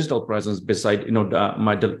just digital presence beside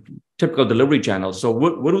my typical delivery channel. So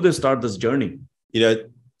where do they start this journey?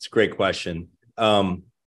 It's a great question.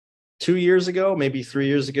 2 years ago, maybe 3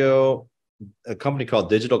 years ago, a company called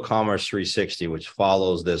Digital Commerce 360, which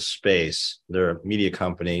follows this space, they're a media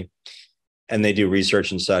company, and they do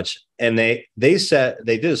research and such. And they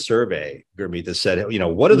did a survey, Gurmeet, that said,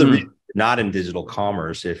 what are the reasons you're not in digital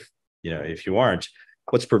commerce? If you aren't,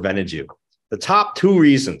 what's prevented you? The top 2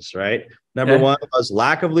 reasons, right? Number 1 was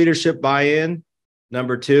lack of leadership buy-in.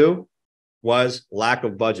 Number 2 was lack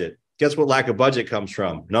of budget. Guess what lack of budget comes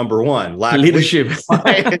from? Number 1, lack of leadership.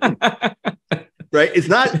 Right? It's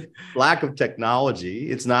not lack of technology.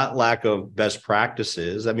 It's not lack of best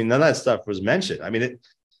practices. None of that stuff was mentioned.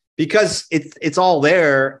 Because it's all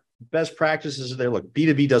there. Best practices are there. Look,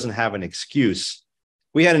 B2B doesn't have an excuse.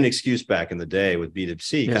 We had an excuse back in the day with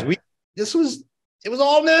B2C because it was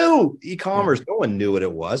all new. E-commerce, no one knew what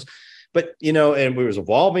it was. But, and we was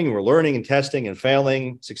evolving, we're learning and testing and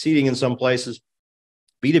failing, succeeding in some places.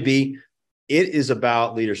 B2B, it is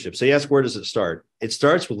about leadership. So yes, where does it start? It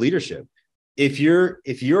starts with leadership. If you're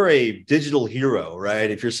a digital hero,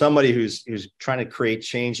 right? If you're somebody who's trying to create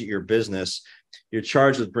change at your business, you're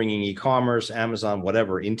charged with bringing e-commerce, Amazon,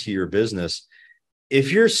 whatever, into your business.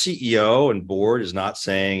 If your CEO and board is not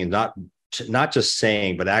saying, and not just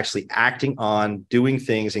saying, but actually acting on doing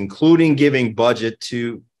things, including giving budget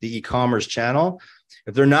to the e-commerce channel,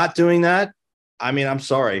 if they're not doing that, I'm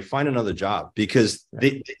sorry, find another job, because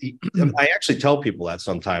I actually tell people that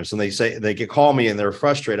sometimes, and they call me and they're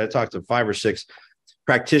frustrated. I talk to 5 or 6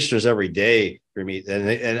 practitioners every day, Gurmeet,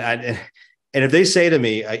 and if they say to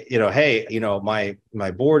me, hey,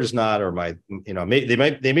 my board is not, or they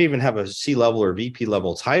may even have a C-level or VP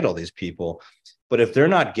level title, these people, but if they're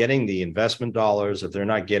not getting the investment dollars, if they're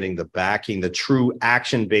not getting the backing, the true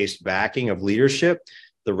action-based backing of leadership,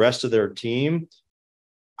 the rest of their team,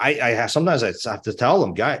 sometimes I have to tell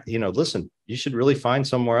them, guy, listen, you should really find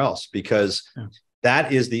somewhere else, because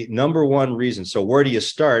that is the number 1 reason. So where do you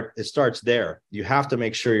start? It starts there. You have to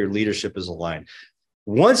make sure your leadership is aligned.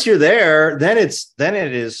 Once you're there, then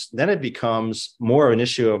it becomes more of an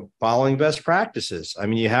issue of following best practices. I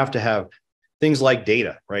mean, you have to have things like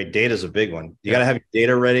data, right? Data is a big one. You got to have your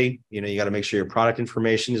data ready. You got to make sure your product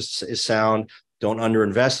information is sound. Don't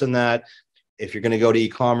underinvest in that. If you're going to go to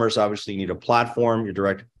e-commerce, obviously you need a platform, your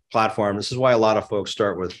direct platform. This is why a lot of folks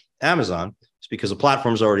start with Amazon. It's because the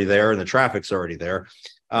platform's already there and the traffic's already there.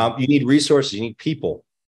 You need resources, you need people,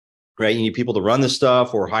 right? You need people to run this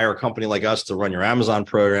stuff, or hire a company like us to run your Amazon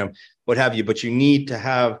program, what have you. But you need to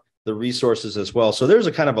have the resources as well. So there's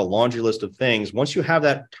a kind of a laundry list of things. Once you have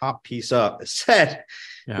that top piece up set,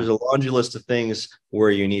 there's a laundry list of things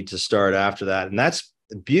where you need to start after that. And that's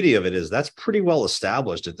the beauty of it, is that's pretty well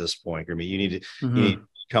established at this point. I mean, you need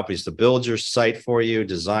companies to build your site for you,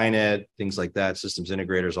 design it, things like that, systems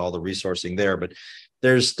integrators, all the resourcing there. But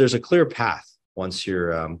there's a clear path once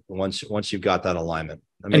you're once you've got that alignment.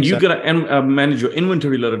 And you gotta manage your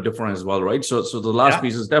inventory a little different as well, right? So the last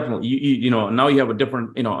piece is definitely you know, now you have a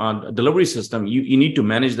different delivery system. You need to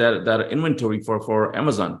manage that inventory for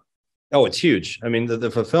Amazon. Oh, it's huge. I mean,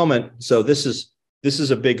 the fulfillment. So this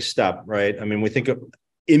is a big step, right? I mean, we think of,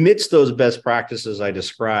 amidst those best practices I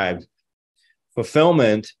described,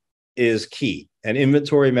 fulfillment is key and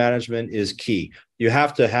inventory management is key. You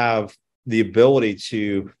have to have the ability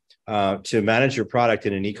to manage your product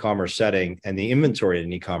in an e-commerce setting and the inventory in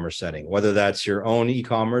an e-commerce setting, whether that's your own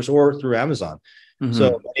e-commerce or through Amazon.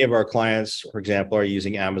 So many of our clients, for example, are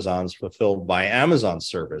using Amazon's Fulfilled by Amazon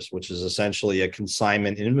service, which is essentially a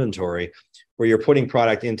consignment inventory where you're putting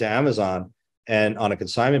product into Amazon and on a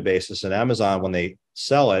consignment basis, and Amazon, when they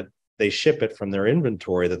sell it, they ship it from their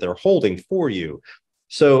inventory that they're holding for you.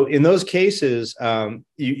 So in those cases,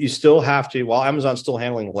 you still have to, while Amazon's still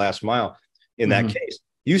handling the last mile in that case,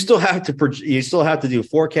 you still have to do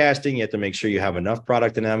forecasting. You have to make sure you have enough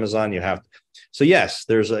product in Amazon. So yes,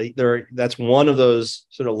 that's one of those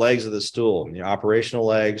sort of legs of the stool. Your operational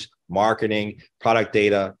legs, marketing, product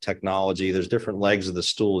data, technology. There's different legs of the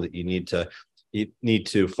stool that you need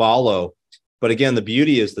to follow. But again, the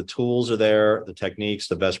beauty is the tools are there, the techniques,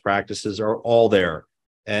 the best practices are all there,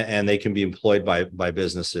 and they can be employed by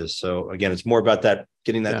businesses. So again, it's more about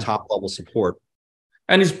getting that top level support.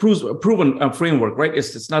 And it's proven framework, right?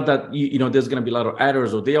 It's not that there's going to be a lot of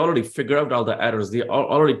errors, or they already figure out all the errors. They are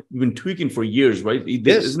already been tweaking for years, right?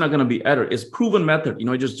 It's not going to be error. It's proven method.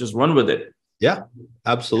 Just run with it. Yeah,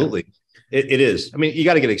 absolutely. Yeah. It is. I mean, you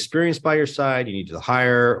got to get experience by your side. You need to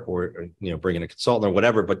hire or bring in a consultant or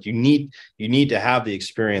whatever. But you need to have the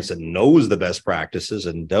experience that knows the best practices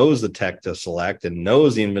and knows the tech to select and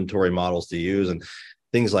knows the inventory models to use and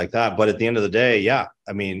things like that. But at the end of the day, I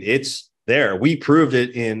mean, it's there. We proved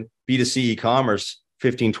it in B2C e-commerce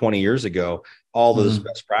 15, 20 years ago, all those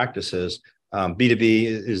best practices. B2B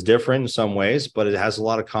is different in some ways, but it has a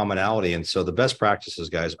lot of commonality. And so the best practices,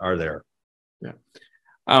 guys, are there. Yeah.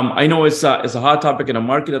 I know it's a hot topic in the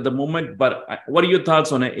market at the moment, but what are your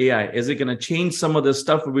thoughts on AI? Is it going to change some of the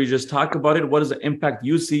stuff we just talked about it? What is the impact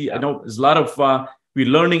you see? I know there's a lot of we're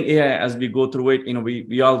learning AI as we go through it.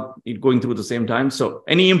 We all going through at the same time. So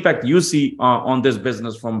any impact you see on this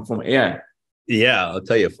business from AI? Yeah, I'll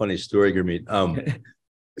tell you a funny story, Gurmeet.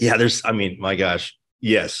 My gosh,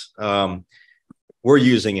 yes. We're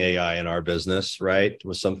using AI in our business, right?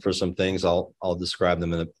 For some things, I'll describe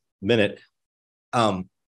them in a minute.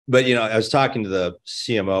 But I was talking to the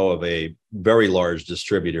CMO of a very large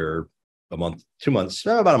distributor about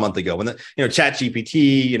a month ago, when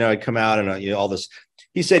ChatGPT, had come out and all this.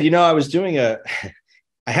 He said, I was doing I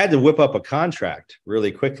had to whip up a contract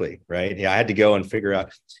really quickly, right? I had to go and figure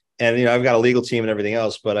out, and I've got a legal team and everything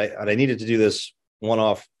else, but I needed to do this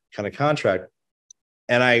one-off kind of contract,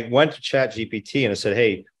 and I went to ChatGPT and I said,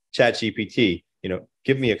 hey, ChatGPT,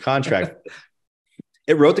 give me a contract.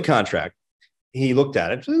 It wrote the contract. He looked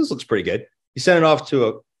at it. This looks pretty good. He sent it off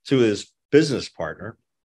to his business partner,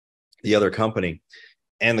 the other company.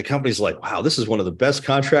 And the company's like, wow, this is one of the best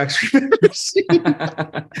contracts we've ever seen.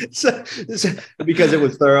 Because it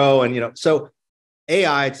was thorough. And, so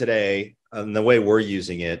AI today, and the way we're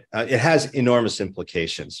using it, it has enormous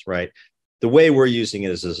implications, right? The way we're using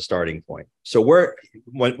it is as a starting point. So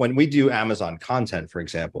when we do Amazon content, for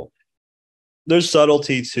example, there's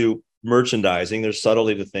subtlety to merchandising, there's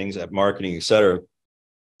subtlety to things at marketing, et cetera.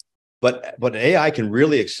 But AI can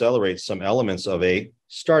really accelerate some elements of a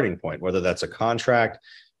starting point, whether that's a contract,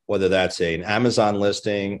 whether that's an Amazon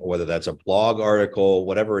listing, or whether that's a blog article,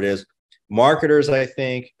 whatever it is. Marketers, I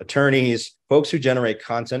think, attorneys, folks who generate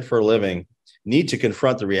content for a living need to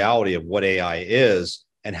confront the reality of what AI is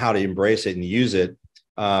and how to embrace it and use it,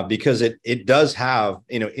 because it does have,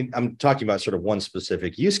 I'm talking about sort of one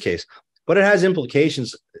specific use case, but it has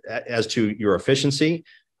implications as to your efficiency.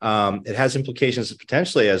 It has implications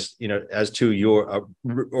potentially as to your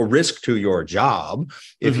or risk to your job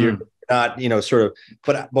if you're not, sort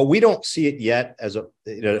of. But we don't see it yet as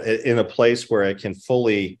in a place where it can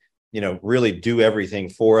fully, really do everything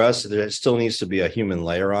for us. There still needs to be a human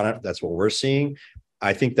layer on it. That's what we're seeing.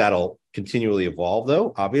 I think that'll continually evolve,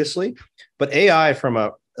 though, obviously. But AI,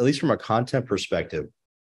 at least from a content perspective,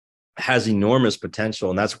 has enormous potential,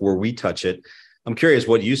 and that's where we touch it. I'm curious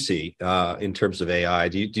what you see in terms of AI.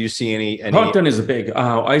 Do you see any content is big?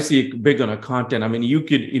 I see it big on a content. I mean, you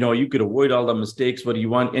could avoid all the mistakes what you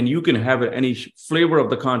want, and you can have any flavor of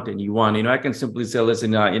the content you want. I can simply say,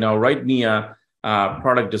 listen, write me a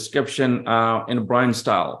product description in Brian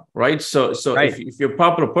style, right? So right. If you're a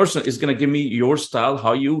popular person, it's going to give me your style,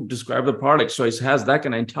 how you describe the product. So it has that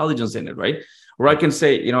kind of intelligence in it, right? Or I can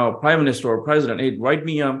say, prime minister or president, hey, write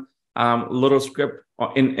me a little script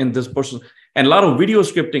in this person. And a lot of video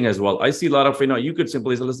scripting as well. I see a lot of, you could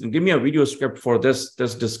simply say, listen, give me a video script for this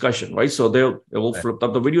discussion, right? So they will flip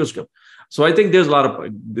up the video script. So I think there's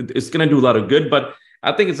it's going to do a lot of good, but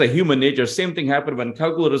I think it's a human nature. Same thing happened when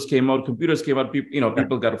calculators came out, computers came out,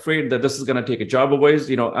 people got afraid that this is going to take a job away.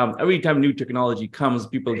 Every time new technology comes,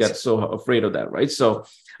 people get so afraid of that, right? So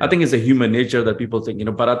I think it's a human nature that people think,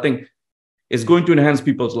 but I think it's going to enhance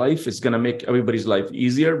people's life. It's going to make everybody's life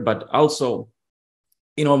easier, but also,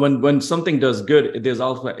 when something does good, there's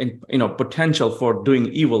also, potential for doing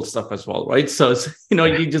evil stuff as well, right? So,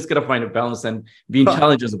 you just got to find a balance and be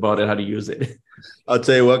intelligent about it, how to use it. I'll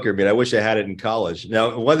tell you what, Gurmeet, I wish I had it in college.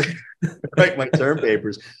 Now, write my term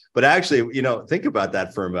papers, but actually, think about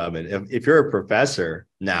that for a moment. If you're a professor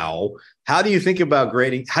now, how do you think about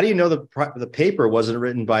grading? How do you know the paper wasn't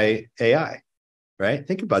written by AI, right?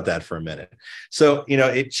 Think about that for a minute. So,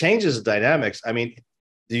 it changes the dynamics. I mean,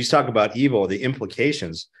 you talk about evil, the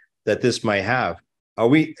implications that this might have.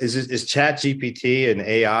 Is Chat GPT and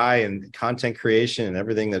AI and content creation and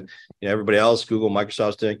everything that everybody else, Google,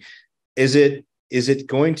 Microsoft's doing, is it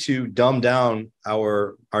going to dumb down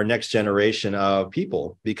our next generation of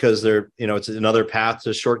people because it's another path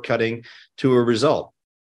to shortcutting to a result?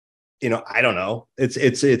 I don't know.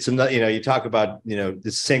 It's you talk about, it's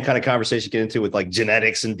the same kind of conversation you get into with like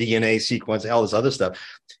genetics and DNA sequence, all this other stuff.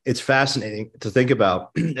 It's fascinating to think about.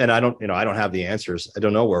 And I don't have the answers. I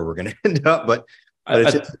don't know where we're going to end up, but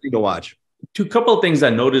it's interesting to watch. Two couple of things I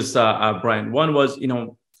noticed, Brian. One was,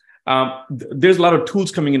 there's a lot of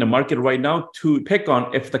tools coming in the market right now to pick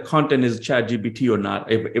on if the content is Chat GPT or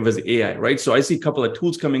not, if it was AI, right? So I see a couple of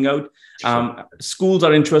tools coming out. Schools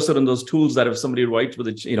are interested in those tools that if somebody writes with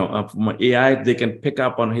from AI, they can pick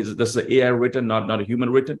up on this is an AI written, not a human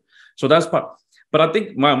written. So that's part. But I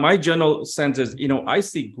think my general sense is, I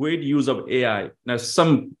see great use of AI. Now,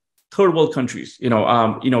 some third world countries, we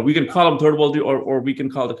can call them third world or we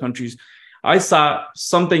can call the countries. I saw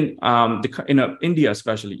something in India,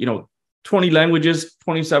 especially, 20 languages,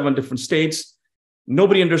 27 different states.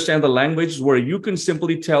 Nobody understands the language where you can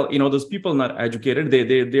simply tell, those people not educated.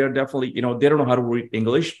 They are definitely, they don't know how to read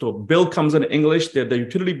English. So bill comes in English. The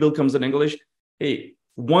utility bill comes in English. Hey,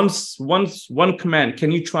 one command,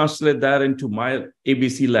 can you translate that into my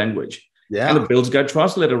ABC language? Yeah. And the bills get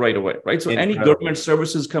translated right away, right? So any government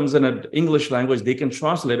services comes in an English language, they can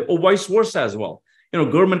translate it, or vice versa as well.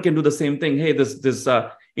 Government can do the same thing. Hey, this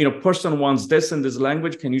person wants this in this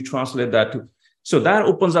language. Can you translate that too? So that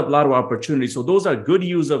opens up a lot of opportunities. So those are good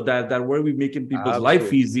use of that where we're making people's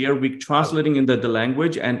life easier. We're translating in the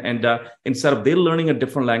language and instead of they learning a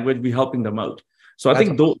different language, we're helping them out. So I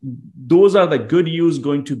think those are the good use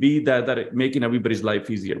going to be that are making everybody's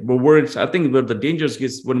life easier. But I think where the dangers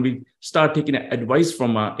is when we start taking advice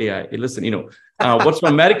from AI. Hey, listen, what's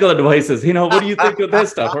my medical advices? What do you think of that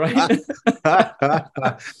stuff, right?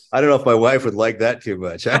 I don't know if my wife would like that too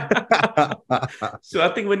much. So I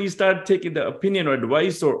think when you start taking the opinion or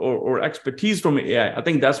advice or expertise from AI, I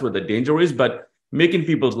think that's where the danger is. But making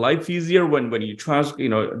people's life easier when you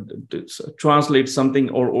translate something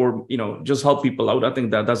or just help people out. I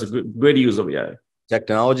think that's a great use of AI.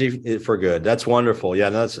 Technology for good. That's wonderful. Yeah,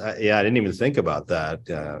 I didn't even think about that,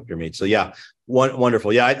 Gurmeet. So yeah,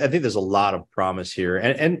 wonderful. Yeah, I think there's a lot of promise here,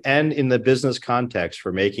 and in the business context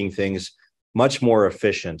for making things much more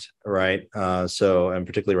efficient, right? And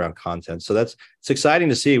particularly around content. So it's exciting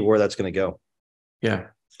to see where that's going to go. Yeah.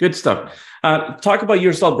 Good stuff. Talk about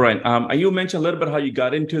yourself, Brian. You mentioned a little bit how you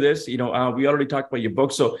got into this. We already talked about your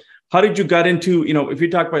book. So how did you get into, if you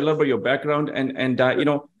talk about a little bit your background and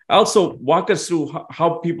also walk us through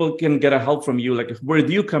how people can get a help from you. Like where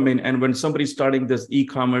do you come in? And when somebody's starting this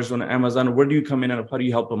e-commerce on Amazon, where do you come in and how do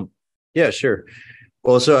you help them? Yeah, sure.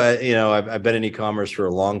 Well, so, I've been in e-commerce for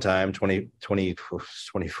a long time,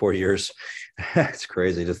 24 years. It's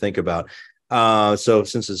crazy to think about. So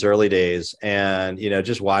since its early days, and,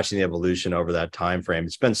 just watching the evolution over that time frame,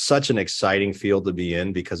 it's been such an exciting field to be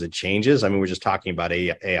in because it changes. I mean, we're just talking about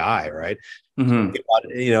AI, right?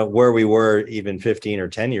 Mm-hmm. Where we were even 15 or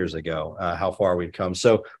 10 years ago, how far we've come.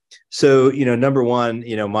 So, number one,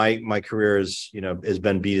 my career has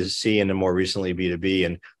been B2C and then more recently B2B,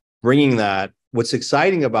 and bringing that. What's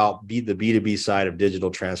exciting about the B2B side of digital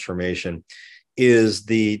transformation is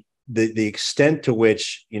the extent to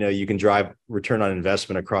which, you can drive return on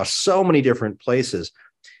investment across so many different places.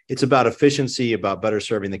 It's about efficiency, about better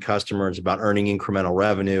serving the customers, about earning incremental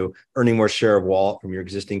revenue, earning more share of wallet from your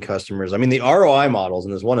existing customers. I mean, the ROI models,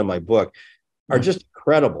 and there's one in my book, are just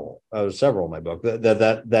incredible. Several in my book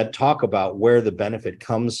that talk about where the benefit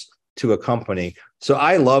comes to a company. So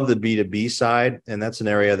I love the B2B side, and that's an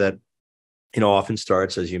area that often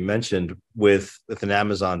starts, as you mentioned, with an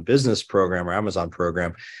Amazon business program or Amazon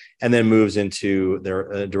program, and then moves into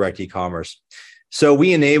their direct e-commerce. So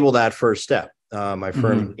we enable that first step. My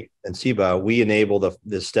firm in SEBA, we enable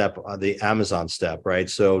the step, the Amazon step, right?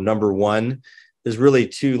 So number one, there's really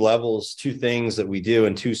two levels, two things that we do,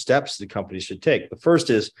 and two steps the company should take. The first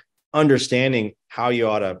is understanding how you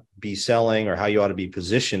ought to be selling or how you ought to be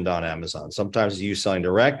positioned on Amazon. Sometimes it's you selling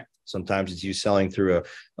direct. Sometimes it's you selling through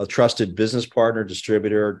a trusted business partner,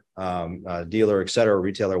 distributor, dealer, et cetera,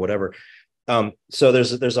 retailer, whatever. So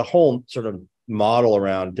there's a whole sort of model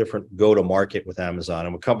around different go-to-market with Amazon.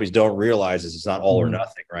 And what companies don't realize is it's not all or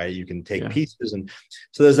nothing, right? You can take pieces. And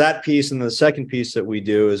so there's that piece. And the second piece that we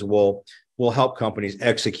do is we'll help companies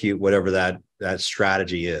execute whatever that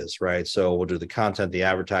strategy is, right? So we'll do the content, the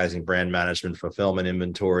advertising, brand management, fulfillment,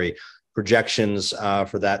 inventory, projections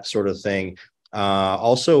for that sort of thing.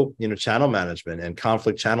 Also, channel management and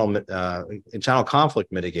channel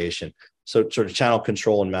conflict mitigation. So sort of channel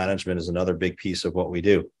control and management is another big piece of what we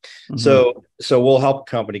do. So we'll help a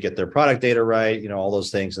company get their product data right, all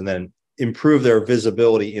those things, and then improve their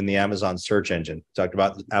visibility in the Amazon search engine. We talked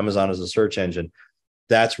about Amazon as a search engine.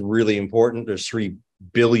 That's really important. There's 3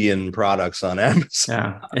 billion products on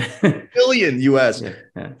Amazon. Billion US.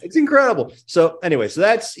 It's incredible. So anyway, so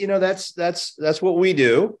that's what we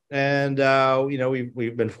do. And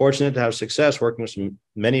we've been fortunate to have success working with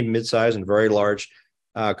many mid-sized and very large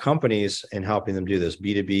companies in helping them do this,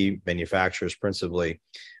 B2B manufacturers principally.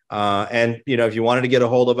 And if you wanted to get a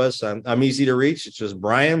hold of us, I'm easy to reach. It's just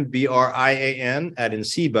Brian, BRIAN at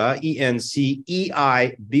Enceiba,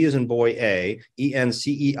 ENCEI, B as in boy A,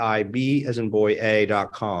 ENCEIB as in boy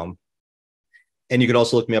A.com. And you can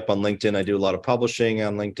also look me up on LinkedIn. I do a lot of publishing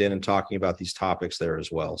on LinkedIn and talking about these topics there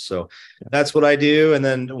as well. So that's what I do. And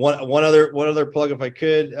then one other plug, if I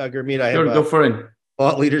could, Gurmeet, I have go for it.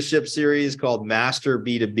 Thought leadership series called Master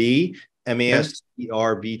B2B, MASTER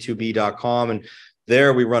B2B.com. And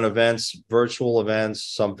there we run events, virtual events,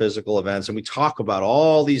 some physical events, and we talk about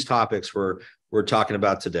all these topics we're talking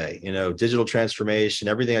about today. Digital transformation,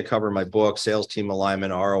 everything I cover in my book, sales team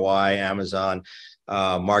alignment, ROI, Amazon,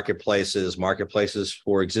 marketplaces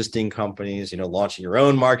for existing companies, launching your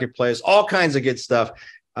own marketplace, all kinds of good stuff.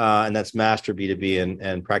 And that's Master B2B,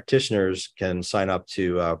 and practitioners can sign up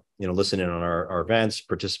to listen in on our events,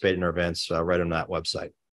 participate in our events right on that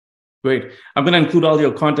website. Great. I'm going to include all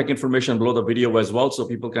your contact information below the video as well, so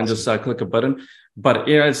people can just click a button. But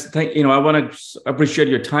I want to appreciate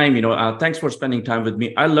your time. Thanks for spending time with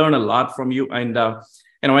me. I learned a lot from you, and I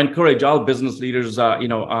encourage all business leaders.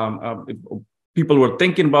 People who are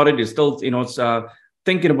thinking about it is still,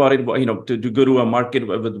 thinking about it. To go to a market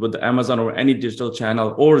with Amazon or any digital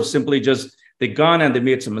channel, or simply just they've gone and they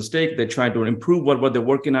made some mistake. They're trying to improve what they're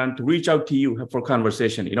working on. To reach out to you for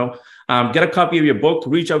conversation. Get a copy of your book.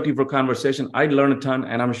 Reach out to you for conversation. I learned a ton,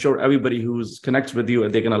 and I'm sure everybody who's connects with you,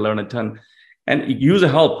 they're going to learn a ton. And use a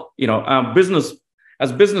help.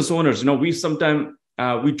 As business owners, we sometimes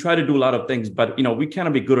we try to do a lot of things, but we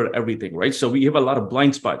cannot be good at everything, right? So we have a lot of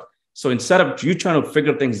blind spots. So instead of you trying to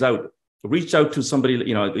figure things out, reach out to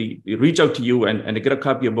somebody, reach out to you and get a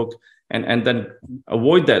copy of your book, and then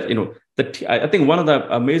avoid that. I think one of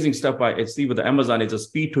the amazing stuff I see with the Amazon is the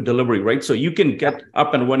speed to delivery, right? So you can get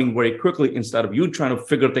up and running very quickly instead of you trying to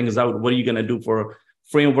figure things out. What are you going to do for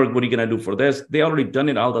framework? What are you going to do for this? They already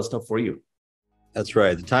done all that stuff for you. That's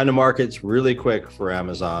right. The time to market's really quick for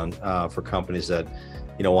Amazon, for companies that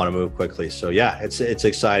want to move quickly. So yeah, it's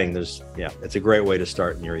exciting. It's a great way to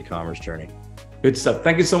start in your e-commerce journey. Good stuff.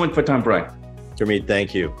 Thank you so much for your time, Brian. Gurmeet,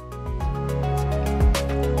 thank you.